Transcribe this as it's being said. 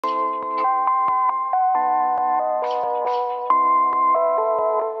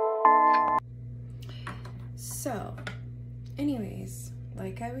So, anyways,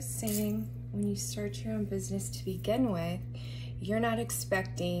 like I was saying, when you start your own business to begin with, you're not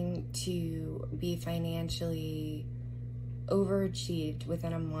expecting to be financially overachieved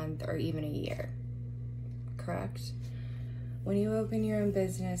within a month or even a year, correct? When you open your own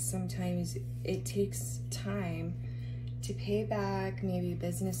business, sometimes it takes time to pay back maybe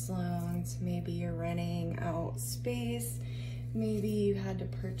business loans, maybe you're renting out space, maybe you had to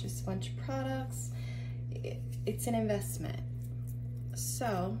purchase a bunch of products. It's an investment.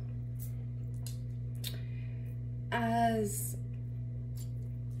 So, as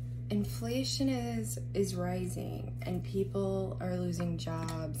inflation is rising and people are losing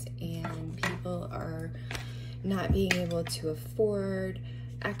jobs and people are not being able to afford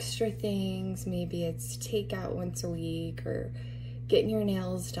extra things, maybe it's takeout once a week or getting your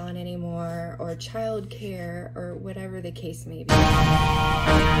nails done anymore or childcare or whatever the case may be.